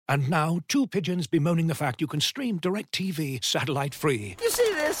And now, two pigeons bemoaning the fact you can stream DirecTV satellite-free. You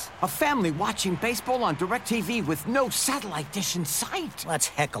see this? A family watching baseball on DirecTV with no satellite dish in sight. Let's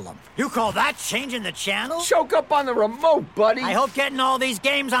heckle them. You call that changing the channel? Choke up on the remote, buddy. I hope getting all these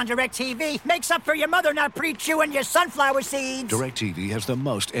games on DirecTV makes up for your mother not pre-chewing your sunflower seeds. DirecTV has the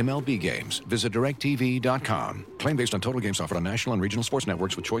most MLB games. Visit DirecTV.com. Claim based on total games offered on national and regional sports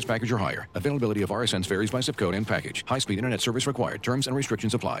networks with choice package or higher. Availability of RSNs varies by zip code and package. High-speed internet service required. Terms and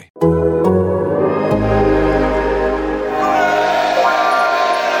restrictions apply.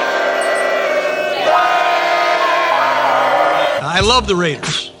 I love the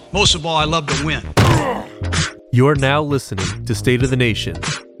Raiders. Most of all, I love to win. You're now listening to State of the Nation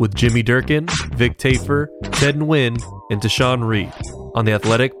with Jimmy Durkin, Vic Tafur, Ted Nguyen, and Tashawn Reed on the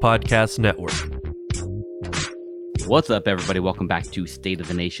Athletic Podcast Network. What's up, everybody? Welcome back to State of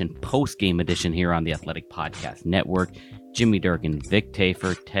the Nation post-game edition here on the Athletic Podcast Network. Jimmy Durkin, Vic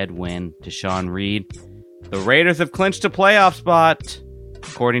Tafur, Ted Nguyen, Tashawn Reed. The Raiders have clinched a playoff spot,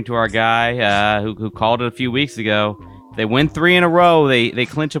 according to our guy who called it a few weeks ago. If they win 3 in a row, they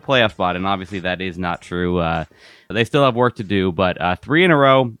clinch a playoff spot, and obviously that is not true. They still have work to do, but 3 in a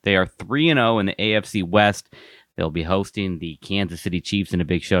row. They are 3-0 in the AFC West. They'll be hosting the Kansas City Chiefs in a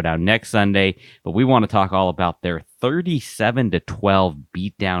big showdown next Sunday, but we want to talk all about their 37-12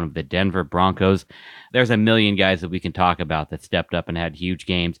 beatdown of the Denver Broncos. There's a million guys that we can talk about that stepped up and had huge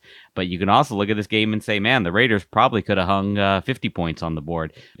games, but you can also look at this game and say, man, the Raiders probably could have hung 50 points on the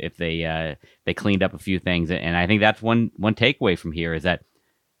board if they cleaned up a few things. And I think that's one takeaway from here is that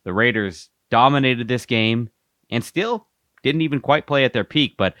the Raiders dominated this game and still didn't even quite play at their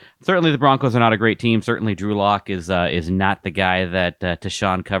peak, but certainly the Broncos are not a great team. Certainly Drew Lock is not the guy that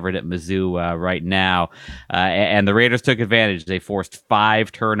Tashawn covered at Mizzou right now. And the Raiders took advantage. They forced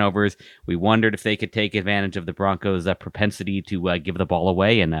 5 turnovers. We wondered if they could take advantage of the Broncos' propensity to give the ball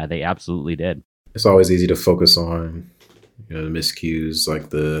away, and they absolutely did. It's always easy to focus on the miscues, like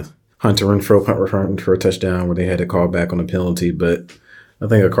the Hunter Renfrow punt return for a touchdown where they had to call back on a penalty, but I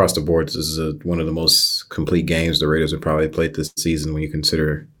think across the board, this is one of the most complete games the Raiders have probably played this season when you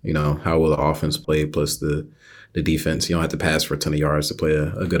consider, how well the offense played plus the defense. You don't have to pass for a ton of yards to play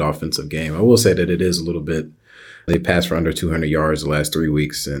a good offensive game. I will say that it is a little bit, they passed for under 200 yards the last 3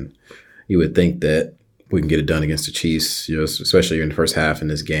 weeks, and you would think that we can get it done against the Chiefs, especially in the first half in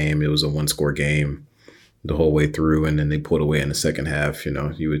this game. It was a one-score game the whole way through, and then they pulled away in the second half.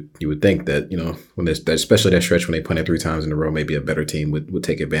 You would think that when there's that, especially that stretch when they punted 3 times in a row, maybe a better team would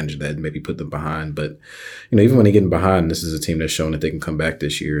take advantage of that and maybe put them behind. But even when they're getting behind, this is a team that's shown that they can come back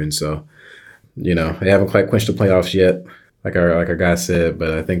this year, and so they haven't quite clinched the playoffs yet, like our guy said.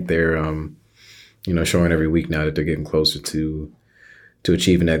 But I think they're showing every week now that they're getting closer to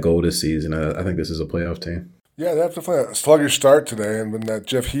achieving that goal this season. I think this is a playoff team. Yeah, that's definitely a sluggish start today, and when that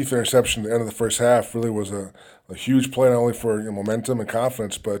Jeff Heath interception at the end of the first half really was a huge play, not only for momentum and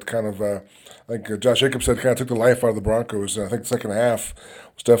confidence, but kind of, I think Josh Jacobs said, kind of took the life out of the Broncos. And I think the second half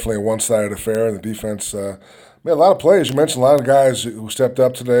was definitely a one-sided affair, and the defense made a lot of plays. You mentioned a lot of guys who stepped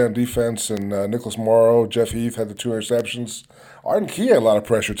up today on defense, and Nicholas Morrow, Jeff Heath had the 2 interceptions. Arden Key had a lot of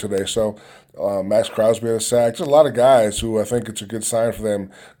pressure today, so Max Crosby had a sack. There's a lot of guys who I think it's a good sign for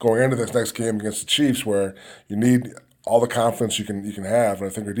them going into this next game against the Chiefs, where you need all the confidence you can have, and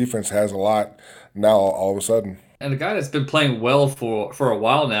I think their defense has a lot now all of a sudden. And the guy that's been playing well for a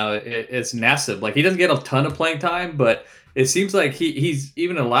while now is Nassib. Like, he doesn't get a ton of playing time, but it seems like he's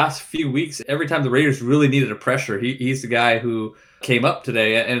even in the last few weeks, every time the Raiders really needed a pressure, he's the guy who came up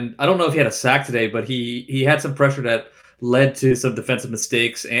today. And I don't know if he had a sack today, but he had some pressure that led to some defensive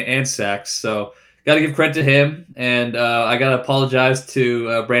mistakes and sacks. So got to give credit to him. And I got to apologize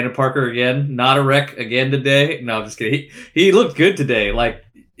to Brandon Parker again. Not a wreck again today. No, I'm just kidding. He looked good today. Like,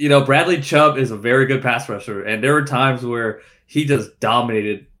 Bradley Chubb is a very good pass rusher. And there were times where he just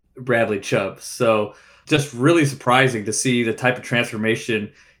dominated Bradley Chubb. So just really surprising to see the type of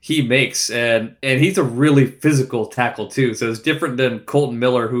transformation he makes. And he's a really physical tackle too. So it's different than Colton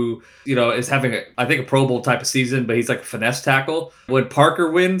Miller, who, is having a Pro Bowl type of season, but he's like a finesse tackle. When Parker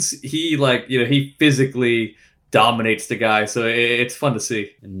wins, he physically dominates the guy. So it's fun to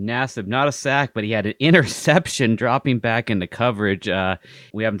see. Nassib, not a sack, but he had an interception dropping back into coverage.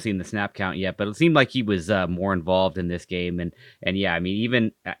 We haven't seen the snap count yet, but it seemed like he was more involved in this game. And yeah, I mean,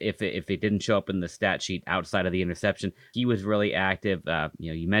 even if it didn't show up in the stat sheet outside of the interception, he was really active.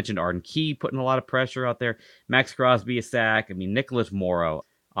 You mentioned Arden Key putting a lot of pressure out there. Max Crosby, a sack. I mean, Nicholas Morrow,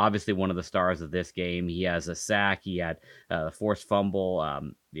 obviously one of the stars of this game. He has a sack. He had a forced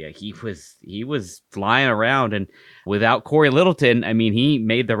fumble. Yeah, he was flying around, and without Corey Littleton, I mean, he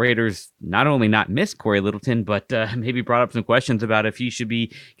made the Raiders not only not miss Corey Littleton, but maybe brought up some questions about if he should be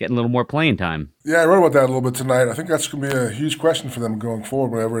getting a little more playing time. Yeah, I wrote about that a little bit tonight. I think that's going to be a huge question for them going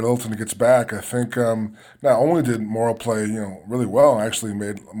forward whenever Littleton gets back. I think not only did Morrow play, really well, actually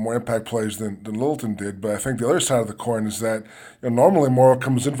made more impact plays than Littleton did, but I think the other side of the coin is that normally Morrow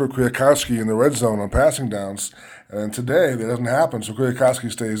comes in for Kwiatkowski in the red zone on passing downs, and today that doesn't happen, so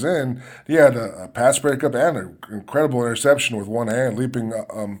Kwiatkowski stays in. He had a pass breakup and an incredible interception with one hand, leaping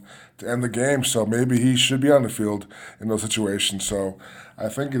to end the game, so maybe he should be on the field in those situations. So I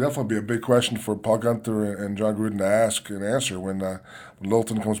think it definitely be a big question for Paul Guenther and John Gruden to ask and answer when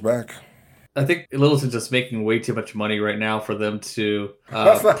Littleton comes back. I think Littleton's just making way too much money right now for them to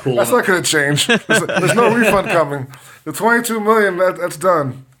That's not going to change. There's no refund coming. The $22 million, that's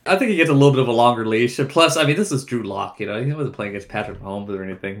done. I think he gets a little bit of a longer leash. Plus, I mean, this is Drew Lock. He wasn't playing against Patrick Mahomes or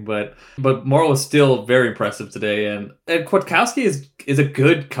anything. But Morrow was still very impressive today. And Kwiatkowski is a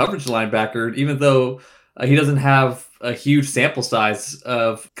good coverage linebacker, even though he doesn't have a huge sample size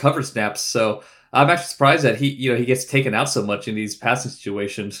of coverage snaps. So I'm actually surprised that he gets taken out so much in these passing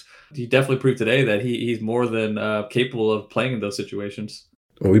situations. He definitely proved today that he's more than capable of playing in those situations.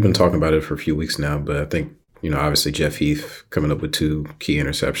 Well, we've been talking about it for a few weeks now, but I think, obviously Jeff Heath coming up with 2 key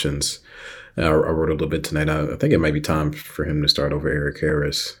interceptions. I wrote a little bit tonight. I think it might be time for him to start over Eric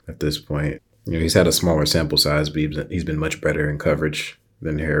Harris at this point. He's had a smaller sample size, but he's been much better in coverage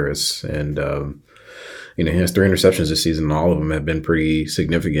than Harris. And, he has 3 interceptions this season, and all of them have been pretty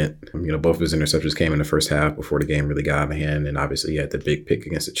significant. Both of his interceptions came in the first half before the game really got out of hand, and obviously he had the big pick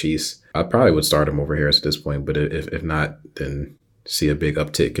against the Chiefs. I probably would start him over Harris at this point, but if not, then see a big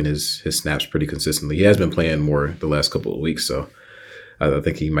uptick in his snaps pretty consistently. He has been playing more the last couple of weeks, so I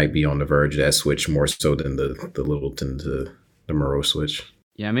think he might be on the verge of that switch more so than the Littleton to the Morrow switch.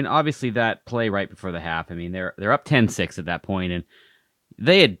 Yeah, I mean, obviously that play right before the half, I mean, they're up 10-6 at that point, and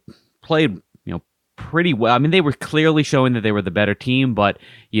they had played pretty well. I mean, they were clearly showing that they were the better team, but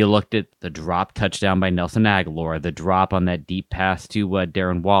you looked at the drop touchdown by Nelson Agholor, the drop on that deep pass to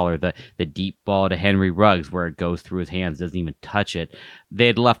Darren Waller, the deep ball to Henry Ruggs where it goes through his hands, doesn't even touch it. They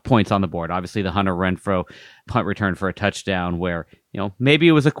had left points on the board. Obviously, the Hunter Renfrow punt return for a touchdown where, maybe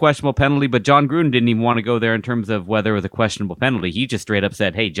it was a questionable penalty, but John Gruden didn't even want to go there in terms of whether it was a questionable penalty. He just straight up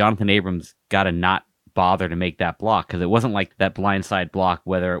said, hey, Jonathan Abrams got to not bother to make that block, because it wasn't like that blindside block,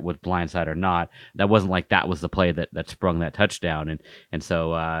 whether it was blindside or not, that wasn't like that was the play that sprung that touchdown. And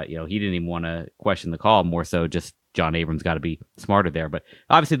so he didn't even want to question the call, more so just John Abrams got to be smarter there. But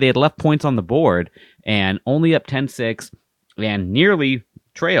obviously they had left points on the board and only up 10-6 and nearly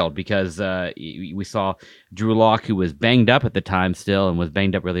trailed because we saw Drew Lock, who was banged up at the time still and was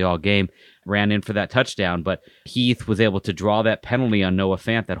banged up really all game, ran in for that touchdown, but Heath was able to draw that penalty on Noah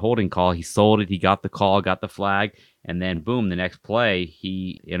Fant, that holding call. He sold it, he got the call, got the flag, and then boom, the next play,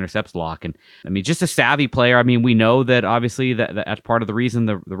 he intercepts Lock. And I mean, just a savvy player. I mean, we know that obviously that's part of the reason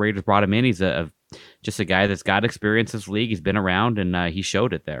the Raiders brought him in. He's just a guy that's got experience in this league. He's been around, and he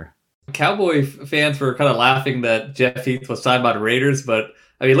showed it there. Cowboy fans were kind of laughing that Jeff Heath was signed by the Raiders, but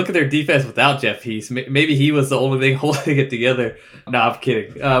I mean, look at their defense without Jeff Heath. Maybe he was the only thing holding it together. No, I'm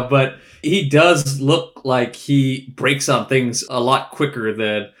kidding. But he does look like he breaks on things a lot quicker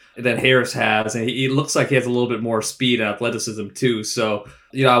than Harris has, and he looks like he has a little bit more speed and athleticism too. So,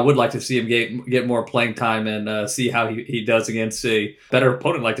 I would like to see him get more playing time and see how he does against a better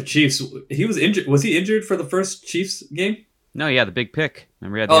opponent like the Chiefs. He was injured. Was he injured for the first Chiefs game? No, yeah, the big pick.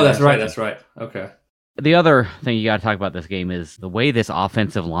 That's right. Okay. The other thing you got to talk about this game is the way this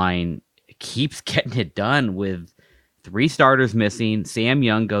offensive line keeps getting it done with 3 starters missing. Sam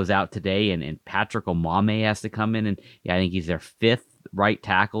Young goes out today, and Patrick Omameh has to come in. And I think he's their 5th right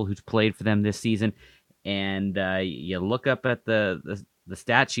tackle who's played for them this season. And you look up at the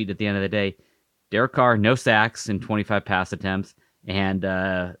stat sheet at the end of the day, Derek Carr, no sacks in 25 pass attempts. And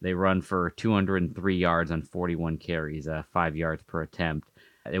they run for 203 yards on 41 carries, 5 yards per attempt.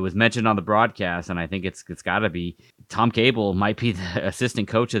 It was mentioned on the broadcast, and I think it's got to be Tom Cable might be the assistant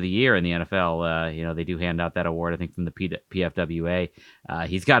coach of the year in the NFL. They do hand out that award, I think, from the PFWA.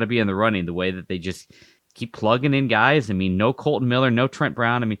 He's got to be in the running, the way that they just keep plugging in guys. I mean, no Colton Miller, no Trent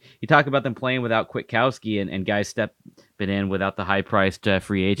Brown. I mean, you talk about them playing without Kwiatkowski and guys stepping in without the high-priced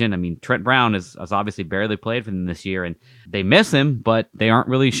free agent. I mean, Trent Brown has obviously barely played for them this year, and they miss him, but they aren't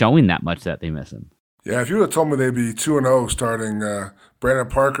really showing that much that they miss him. Yeah, if you would have told me they'd be 2-0 starting Brandon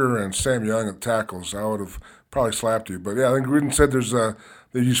Parker and Sam Young at tackles, I would have probably slapped you. But yeah, I think Gruden said there's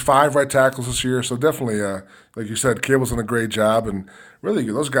They've used 5 right tackles this year, so definitely, like you said, Cable's done a great job, and really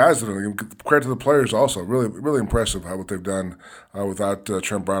those guys, credit to the players also. Really, really impressive what they've done without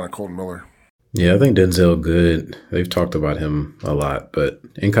Trent Brown and Colton Miller. Yeah, I think Denzel Good, they've talked about him a lot, but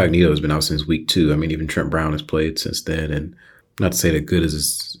Incognito has been out since week 2. I mean, even Trent Brown has played since then, and not to say that Good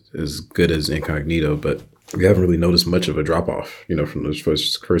is as good as Incognito, but we haven't really noticed much of a drop-off, from those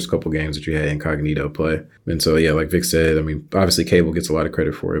first couple games that you had Incognito play. And so, yeah, like Vic said, I mean, obviously Cable gets a lot of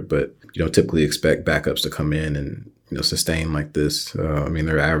credit for it, but you don't typically expect backups to come in and, sustain like this. I mean,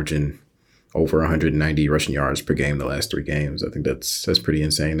 they're averaging over 190 rushing yards per game the last 3 games. I think that's pretty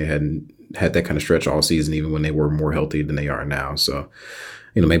insane. They hadn't had that kind of stretch all season, even when they were more healthy than they are now. So,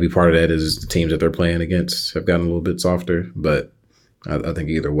 maybe part of that is the teams that they're playing against have gotten a little bit softer, but I think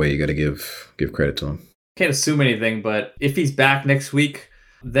either way, you got to give credit to them. Can't assume anything, but if he's back next week,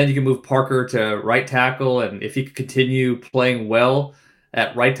 then you can move Parker to right tackle, and if he could continue playing well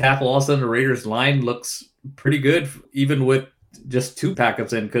at right tackle, all of a sudden the Raiders line looks pretty good, even with just 2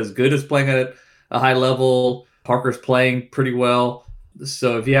 backups in, because Good is playing at a high level, Parker's playing pretty well.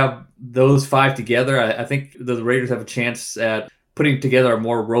 So if you have those 5 together, I think the Raiders have a chance at putting together a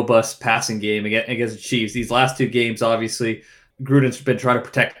more robust passing game against the Chiefs. These last 2 games, obviously, Gruden's been trying to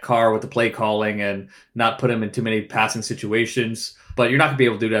protect Carr with the play calling and not put him in too many passing situations. But you're not going to be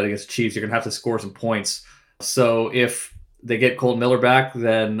able to do that against the Chiefs. You're going to have to score some points. So if they get Colton Miller back,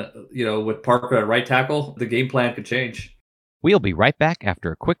 then, with Parker at right tackle, the game plan could change. We'll be right back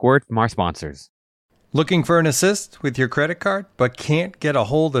after a quick word from our sponsors. Looking for an assist with your credit card, but can't get a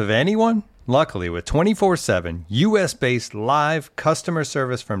hold of anyone? Luckily, with 24/7 U.S.-based live customer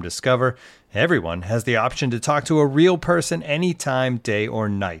service from Discover, everyone has the option to talk to a real person anytime, day or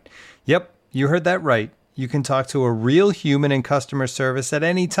night. Yep, you heard that right. You can talk to a real human in customer service at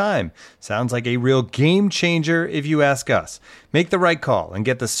any time. Sounds like a real game changer if you ask us. Make the right call and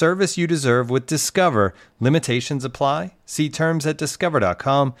get the service you deserve with Discover. Limitations apply. See terms at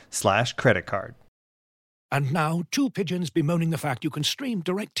discover.com/creditcard. And now, 2 pigeons bemoaning the fact you can stream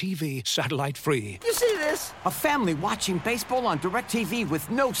DirecTV satellite-free. You see this? A family watching baseball on DirecTV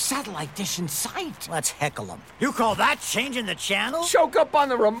with no satellite dish in sight. Let's heckle them. You call that changing the channel? Choke up on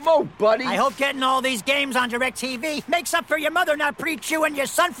the remote, buddy. I hope getting all these games on DirecTV makes up for your mother not pre-chewing your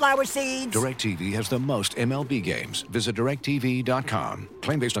sunflower seeds. DirecTV has the most MLB games. Visit DirecTV.com.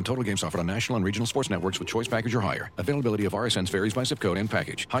 Claim based on total games offered on national and regional sports networks with choice package or higher. Availability of RSNs varies by zip code and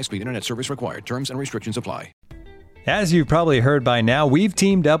package. High-speed internet service required. Terms and restrictions apply. As you've probably heard by now, we've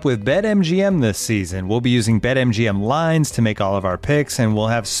teamed up with BetMGM this season. We'll be using BetMGM lines to make all of our picks, and we'll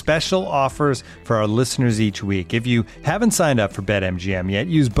have special offers for our listeners each week. If you haven't signed up for BetMGM yet,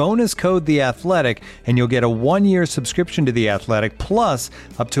 use bonus code The Athletic, and you'll get a 1-year subscription to The Athletic, plus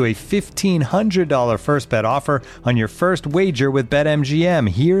up to a $1,500 first bet offer on your first wager with BetMGM.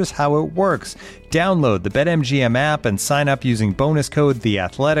 Here's how it works. Download the BetMGM app and sign up using bonus code The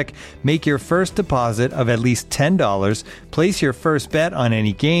Athletic. Make your first deposit of at least $10. Place your first bet on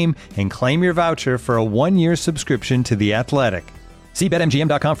any game and claim your voucher for a 1-year subscription to The Athletic. See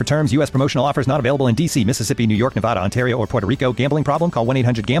BetMGM.com for terms. U.S. promotional offers not available in D.C., Mississippi, New York, Nevada, Ontario, or Puerto Rico. Gambling problem? Call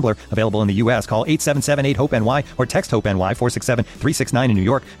 1-800-GAMBLER. Available in the U.S. Call 877-8-HOPE-NY or text HOPE-NY 467-369 in New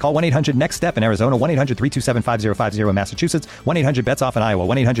York. Call 1-800-NEXT-STEP in Arizona. 1-800-327-5050 in Massachusetts. 1-800-BETS-OFF in Iowa.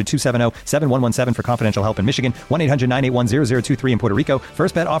 1-800-270-7117 for confidential help in Michigan. 1-800-981-0023 in Puerto Rico.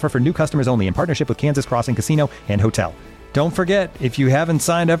 First bet offer for new customers only in partnership with Kansas Crossing Casino and Hotel. Don't forget, if you haven't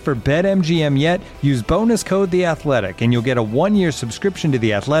signed up for BetMGM yet, use bonus code The Athletic, and you'll get a 1-year subscription to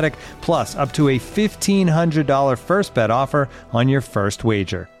The Athletic, plus up to a $1,500 first bet offer on your first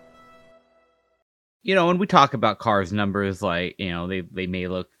wager. When we talk about Carr's numbers, they may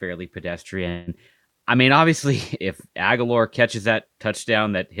look fairly pedestrian. I mean, obviously, if Aguilar catches that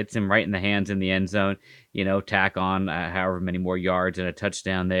touchdown that hits him right in the hands in the end zone, tack on however many more yards and a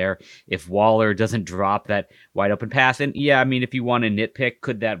touchdown there. If Waller doesn't drop that wide open pass, and if you want to nitpick,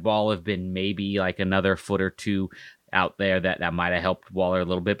 could that ball have been maybe like another foot or 2 out there that might have helped Waller a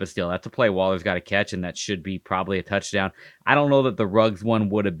little bit, but still, that's a play Waller's got to catch, and that should be probably a touchdown. I don't know that the Ruggs one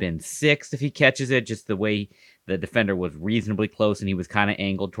would have been 6 if he catches it, just the way the defender was reasonably close and he was kind of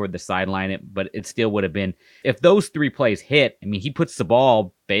angled toward the sideline, but it still would have been, if those 3 plays hit, he puts the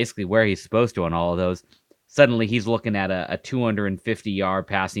ball basically where he's supposed to on all of those. Suddenly he's looking at a 250-yard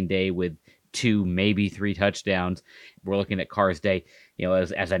passing day with 2, maybe 3 touchdowns. We're looking at Carr's day,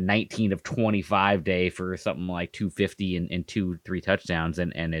 as a 19 of 25 day for something like 250 and 2-3 touchdowns.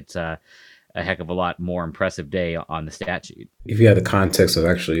 And it's a heck of a lot more impressive day on the stat sheet. If you had the context of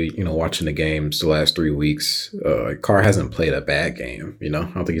actually, watching the games the last 3 weeks, Carr hasn't played a bad game. I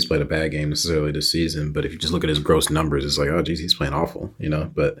don't think he's played a bad game necessarily this season, but if you just look at his gross numbers, it's like, oh, geez, he's playing awful,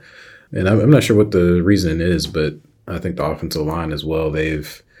 But, and I'm not sure what the reason is, but I think the offensive line as well,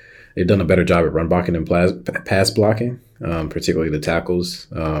 they've done a better job at run blocking and pass blocking, particularly the tackles.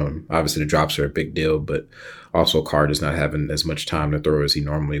 Obviously, the drops are a big deal, but also Carr just not having as much time to throw as he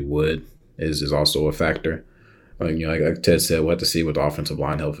normally would is also a factor. Like Ted said, we'll have to see with the offensive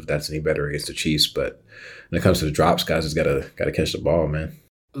line health if that's any better against the Chiefs. But when it comes to the drops, guys just gotta catch the ball, man.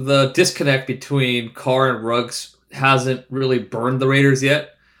 The disconnect between Carr and Ruggs hasn't really burned the Raiders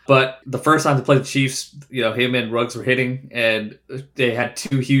yet. But the first time to play the Chiefs, him and Ruggs were hitting, and they had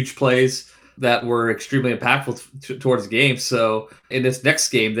 2 huge plays that were extremely impactful towards the game. So in this next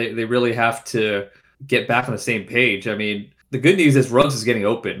game, they really have to get back on the same page. I mean, the good news is Ruggs is getting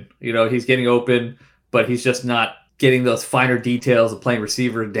open. He's getting open, but he's just not getting those finer details of playing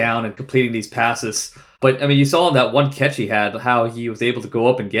receiver down and completing these passes. But, I mean, you saw in that one catch he had, how he was able to go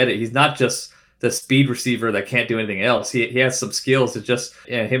up and get it. He's not just the speed receiver that can't do anything else. He has some skills. It just,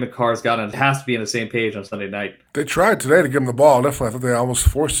 him and Carr's got it has to be on the same page on Sunday night. They tried today to give him the ball. Definitely, I thought they almost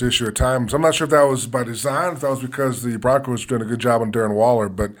forced the issue at times. I'm not sure if that was by design, if that was because the Broncos were doing a good job on Darren Waller,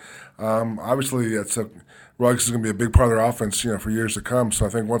 but obviously Ruggs is going to be a big part of their offense, for years to come. So I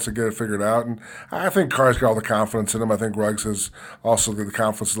think once they get it figured out, and I think Carr's got all the confidence in him. I think Ruggs has also got the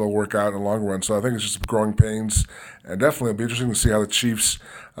confidence that they'll work out in the long run. So I think it's just growing pains, and definitely it'll be interesting to see how the Chiefs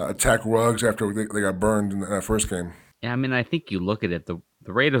attack Ruggs after they got burned in that first game. Yeah, I mean, I think you look at it, the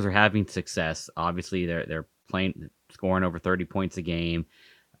Raiders are having success. Obviously, they're scoring over 30 points a game.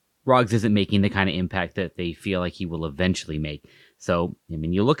 Ruggs isn't making the kind of impact that they feel like he will eventually make. So, I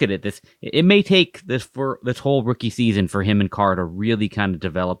mean, you look at it, it may take this whole rookie season for him and Carr to really kind of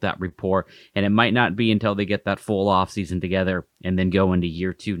develop that rapport, and it might not be until they get that full offseason together and then go into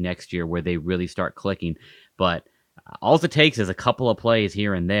year 2 next year where they really start clicking. But all it takes is a couple of plays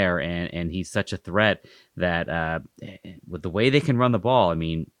here and there, and he's such a threat that with the way they can run the ball, I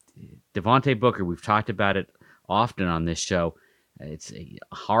mean, Devontae Booker, we've talked about it often on this show. It's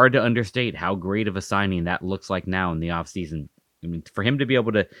hard to understate how great of a signing that looks like now in the offseason. I mean, for you to be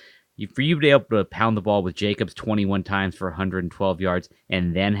able to pound the ball with Jacobs 21 times for 112 yards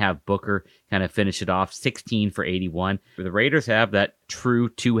and then have Booker kind of finish it off 16 for 81. The Raiders have that true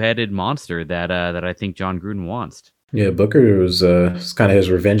 2-headed monster that I think John Gruden wants. Yeah, Booker was kind of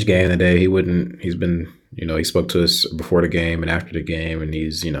his revenge game today. He spoke to us before the game and after the game, and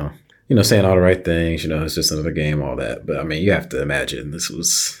he's, saying all the right things, it's just another game, all that. But I mean, you have to imagine this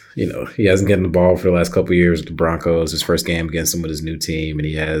was, he hasn't gotten the ball for the last couple of years with the Broncos, his first game against them with his new team, and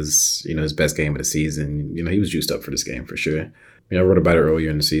he has, his best game of the season. He was juiced up for this game for sure. I wrote about it earlier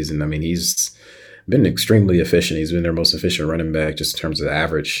in the season. I mean, he's been extremely efficient. He's been their most efficient running back just in terms of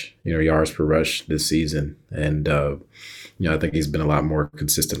average, yards per rush this season. And, I think he's been a lot more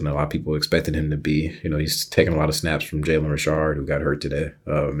consistent than a lot of people expected him to be. He's taken a lot of snaps from Jalen Richard, who got hurt today.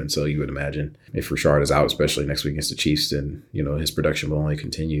 And so you would imagine if Richard is out, especially next week against the Chiefs, then, his production will only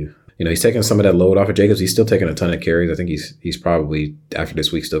continue. He's taking some of that load off of Jacobs. He's still taking a ton of carries. I think he's probably, after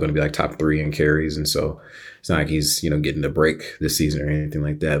this week, still going to be like top 3 in carries. And so it's not like he's, getting a break this season or anything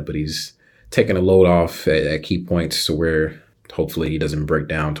like that, but he's taking a load off at key points to where hopefully he doesn't break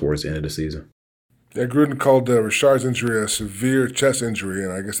down towards the end of the season. Yeah, Gruden called Richard's injury a severe chest injury,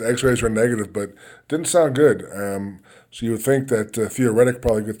 and I guess the x-rays were negative, but didn't sound good. So you would think that Theo Riddick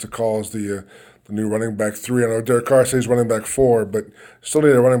probably gets the call as the new running back 3. I know Derek Carr says running back 4, but still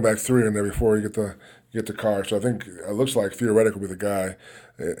need a running back 3 in there before you get the Carr. So I think it looks like Theo Riddick will be the guy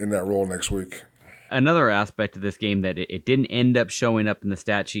in that role next week. Another aspect of this game that it didn't end up showing up in the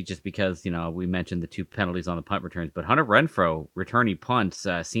stat sheet just because, we mentioned the 2 penalties on the punt returns, but Hunter Renfrow returning punts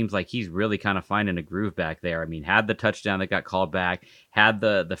seems like he's really kind of finding a groove back there. I mean, had the touchdown that got called back, had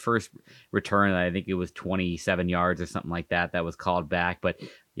the first return, I think it was 27 yards or something like that was called back, but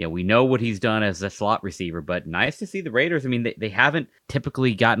we know what he's done as a slot receiver, but nice to see the Raiders. I mean, they haven't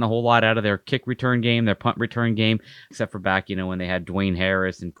typically gotten a whole lot out of their kick return game, their punt return game, except for back, when they had Dwayne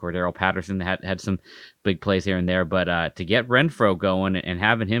Harris and Cordero Patterson that had some big plays here and there. But to get Renfrow going and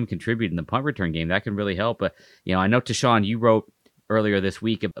having him contribute in the punt return game, that can really help. But, I know, Tashawn, you wrote earlier this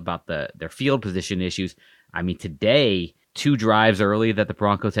week about their field position issues. I mean, today, 2 drives early that the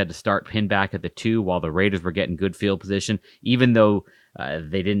Broncos had to start pinned back at the 2 while the Raiders were getting good field position, even though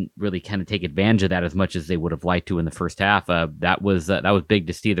they didn't really kind of take advantage of that as much as they would have liked to in the first half. That was big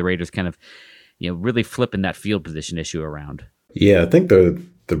to see the Raiders kind of, really flipping that field position issue around. Yeah, I think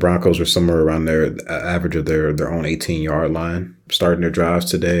the The Broncos were somewhere around their average of their own 18-yard line starting their drives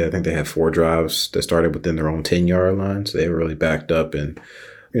today. I think they had 4 drives that started within their own 10-yard line, so they were really backed up. And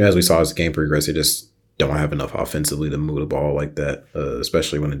as we saw as the game progressed, they just don't have enough offensively to move the ball like that,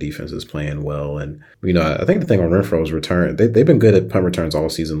 especially when the defense is playing well. And I think the thing on Renfro's return, they've been good at punt returns all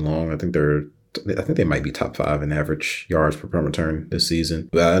season long. I think they might be top 5 in average yards per punt return this season.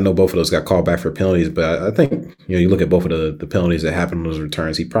 But I know both of those got called back for penalties, but I think, you look at both of the penalties that happen on those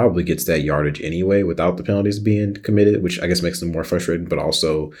returns, he probably gets that yardage anyway without the penalties being committed, which I guess makes them more frustrating, but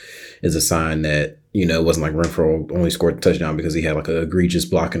also is a sign that, it wasn't like Renfro only scored a touchdown because he had like an egregious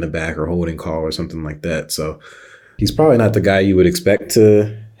block in the back or holding call or something like that. So he's probably not the guy you would expect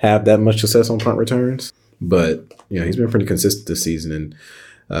to have that much success on punt returns, but, he's been pretty consistent this season. And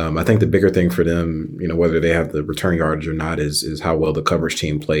I think the bigger thing for them, whether they have the return yardage or not, is how well the coverage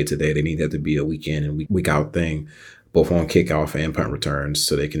team played today. They need that to be a week in and week out thing, both on kickoff and punt returns,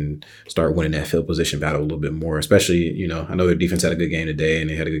 so they can start winning that field position battle a little bit more. Especially, I know their defense had a good game today and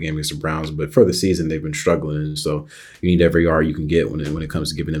they had a good game against the Browns, but for the season they've been struggling. And so you need every yard you can get when it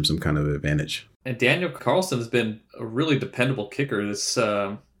comes to giving them some kind of advantage. And Daniel Carlson's been a really dependable kicker this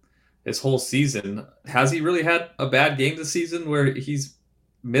whole season. Has he really had a bad game this season where he's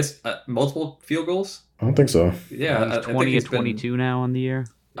missed multiple field goals? I don't think so. Yeah, he's 20 and 22 now on the year.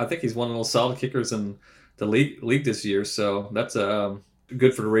 I think he's one of the most solid kickers in the league this year. So that's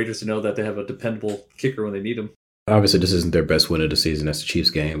good for the Raiders to know that they have a dependable kicker when they need him. Obviously, this isn't their best win of the season. That's the Chiefs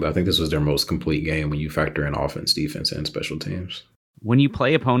game, but I think this was their most complete game when you factor in offense, defense, and special teams. When you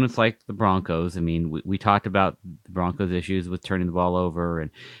play opponents like the Broncos, I mean, we talked about the Broncos' issues with turning the ball over, and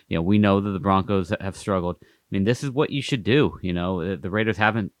we know that the Broncos have struggled. I mean, this is what you should do. The Raiders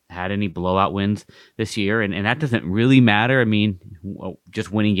haven't had any blowout wins this year, and that doesn't really matter. I mean,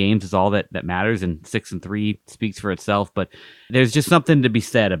 just winning games is all that matters, and 6-3 speaks for itself. But there's just something to be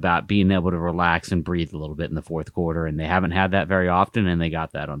said about being able to relax and breathe a little bit in the fourth quarter, and they haven't had that very often, and they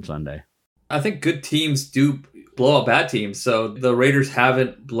got that on Sunday. I think good teams do blow out bad teams, so the Raiders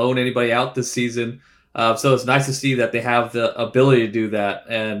haven't blown anybody out this season. So it's nice to see that they have the ability to do that,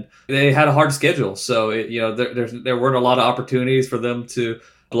 and they had a hard schedule. So there weren't a lot of opportunities for them to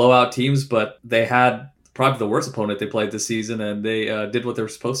blow out teams, but they had probably the worst opponent they played this season, and they did what they were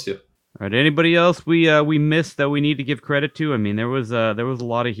supposed to. All right. Anybody else we missed that we need to give credit to? I mean, there was a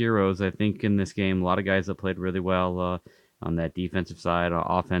lot of heroes, I think, in this game. A lot of guys that played really well on that defensive side,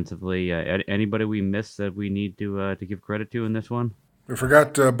 offensively. Anybody we missed that we need to give credit to in this one? We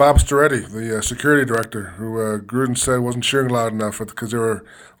forgot Bob Storetti, the security director, who Gruden said wasn't cheering loud enough because they were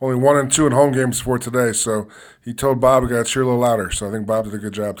only 1-2 in home games for today. So he told Bob we got to cheer a little louder. So I think Bob did a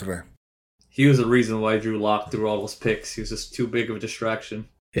good job today. He was the reason why Drew Lock threw all those picks. He was just too big of a distraction.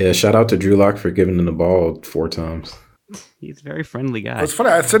 Yeah, shout out to Drew Lock for giving them the ball 4 times. He's a very friendly guy. It's funny.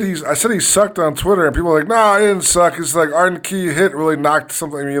 I said he sucked on Twitter, and people were like, "No, he didn't suck." It's like Arden Key hit really knocked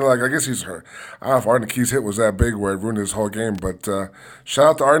something. I mean, I guess he's hurt. I don't know if Arden Key's hit was that big where it ruined his whole game. But shout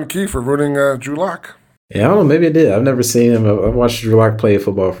out to Arden Key for ruining Drew Lock. Yeah, I don't know. Maybe it did. I've never seen him. I've watched Drew Lock play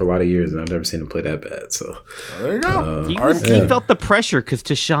football for a lot of years, and I've never seen him play that bad. So there you go. He felt the pressure because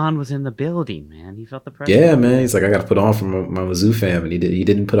Tashawn was in the building, man. He felt the pressure. Yeah, man. He's like, I got to put on for my Mizzou fam, and he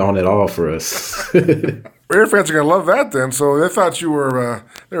didn't put on at all for us. Raider fans are going to love that then. So they thought you were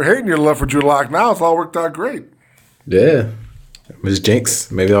they were hating your love for Drew Lock. Now it's all worked out great. Yeah. Was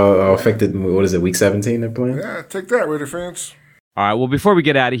Jinx. Maybe I'll affect it. What is it, week 17 they're playing? Yeah, take that, Raider fans. All right. Well, before we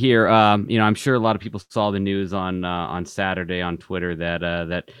get out of here, I'm sure a lot of people saw the news on Saturday on Twitter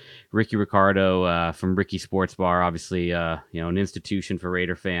that Ricky Ricardo from Ricky Sports Bar, obviously, an institution for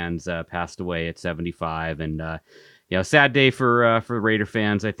Raider fans, passed away at 75, and sad day for Raider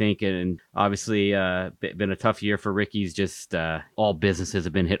fans, I think, and obviously been a tough year for Ricky's. Just all businesses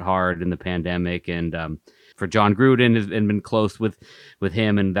have been hit hard in the pandemic, and for John Gruden has been close with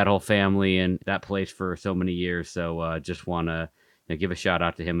him and that whole family and that place for so many years. So just want to give a shout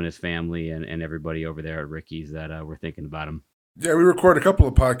out to him and his family and everybody over there at Ricky's that were thinking about him. Yeah, we record a couple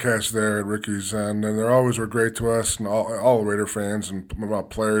of podcasts there at Ricky's, and they always were great to us and all Raider fans and about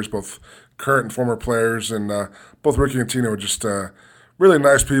players, both current and former players, and both Ricky and Tina were just really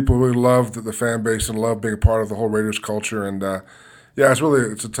nice people. Really loved the fan base and loved being a part of the whole Raiders culture. And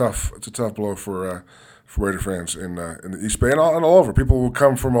it's a tough blow for Raider fans in the East Bay and all over. People will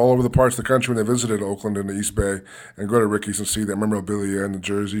come from all over the parts of the country when they visited Oakland and the East Bay and go to Ricky's and see that memorabilia and the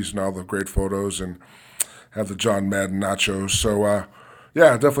jerseys and all the great photos and have the John Madden nachos. So,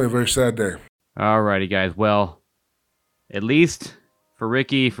 definitely a very sad day. All righty, guys. Well, at least for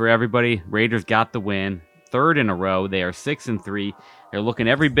Ricky, for everybody, Raiders got the win. third in a row. They are 6-3. They're looking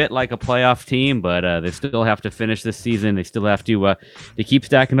every bit like a playoff team, but they still have to finish this season. They still have to keep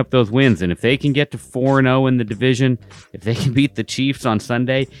stacking up those wins. And if they can get to 4-0 in the division, if they can beat the Chiefs on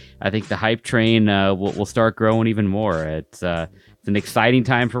Sunday, I think the hype train will start growing even more. It's an exciting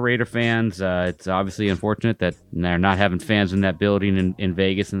time for Raider fans. It's obviously unfortunate that they're not having fans in that building in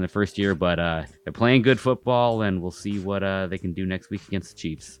Vegas in the first year, but they're playing good football, and we'll see what they can do next week against the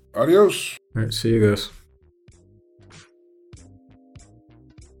Chiefs. Adios. All right, see you guys.